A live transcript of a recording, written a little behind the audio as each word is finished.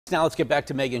Now let's get back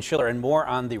to Meghan Schiller and more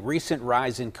on the recent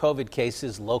rise in COVID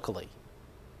cases locally.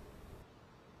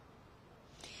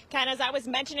 Ken, as I was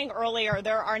mentioning earlier,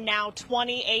 there are now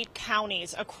 28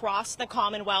 counties across the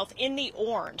Commonwealth in the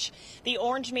orange. The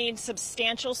orange means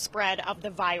substantial spread of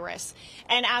the virus.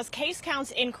 And as case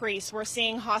counts increase, we're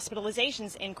seeing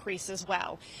hospitalizations increase as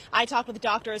well. I talked with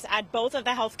doctors at both of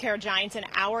the healthcare giants in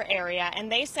our area,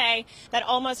 and they say that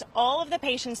almost all of the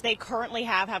patients they currently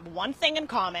have one thing in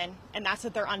common, and that's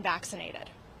that they're unvaccinated.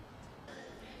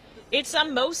 It's a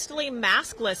mostly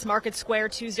maskless Market Square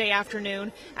Tuesday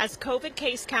afternoon as COVID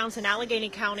case counts in Allegheny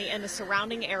County and the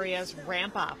surrounding areas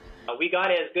ramp up. We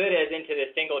got as good as into the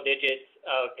single digits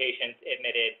of patients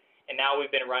admitted, and now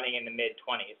we've been running in the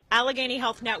mid-20s. Allegheny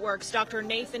Health Network's Dr.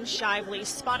 Nathan Shively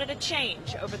spotted a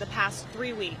change over the past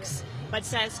 3 weeks, but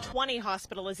says 20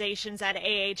 hospitalizations at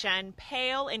AHN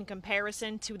pale in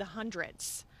comparison to the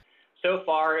hundreds. So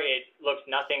far, it looks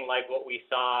nothing like what we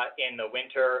saw in the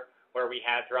winter, where we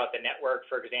had throughout the network,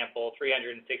 for example,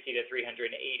 360 to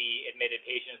 380 admitted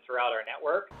patients throughout our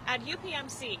network. At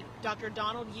UPMC, Dr.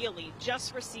 Donald Yealy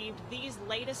just received these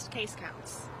latest case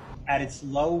counts. At its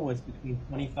low was between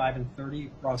 25 and 30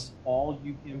 across all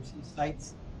UPMC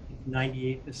sites. It's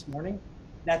 98 this morning.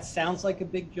 That sounds like a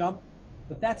big jump,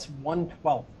 but that's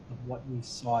 1/12 of what we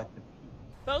saw at the peak.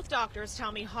 Both doctors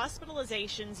tell me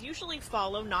hospitalizations usually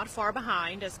follow not far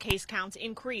behind as case counts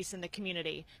increase in the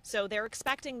community, so they're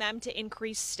expecting them to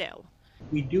increase still.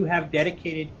 We do have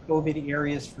dedicated COVID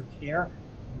areas for care.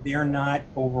 They're not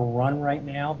overrun right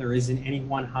now. There isn't any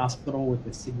one hospital with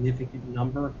a significant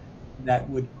number that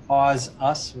would cause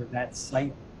us or that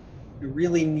site to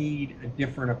really need a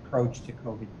different approach to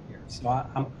COVID care. So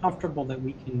I'm comfortable that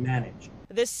we can manage.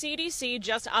 The CDC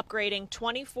just upgrading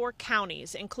 24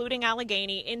 counties, including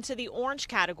Allegheny, into the orange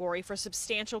category for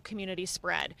substantial community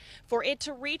spread. For it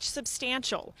to reach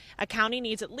substantial, a county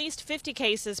needs at least 50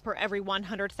 cases per every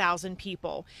 100,000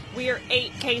 people. We are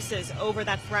 8 cases over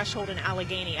that threshold in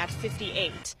Allegheny at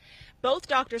 58. Both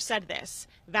doctors said this: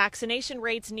 vaccination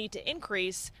rates need to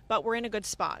increase, but we're in a good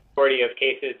spot. The majority of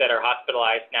cases that are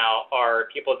hospitalized now are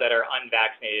people that are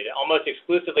unvaccinated. Almost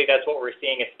exclusively, that's what we're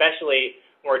seeing, especially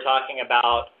when we're talking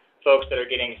about folks that are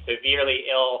getting severely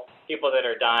ill, people that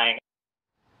are dying.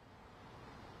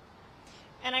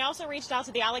 And I also reached out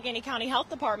to the Allegheny County Health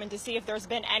Department to see if there's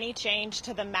been any change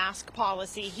to the mask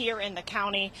policy here in the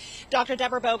county. Dr.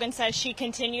 Deborah Bogan says she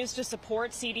continues to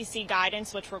support CDC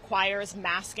guidance, which requires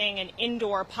masking in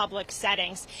indoor public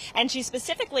settings. And she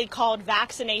specifically called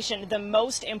vaccination the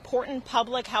most important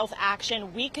public health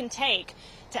action we can take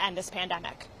to end this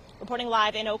pandemic. Reporting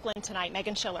live in Oakland tonight,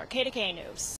 Meghan Schiller, KDKA News.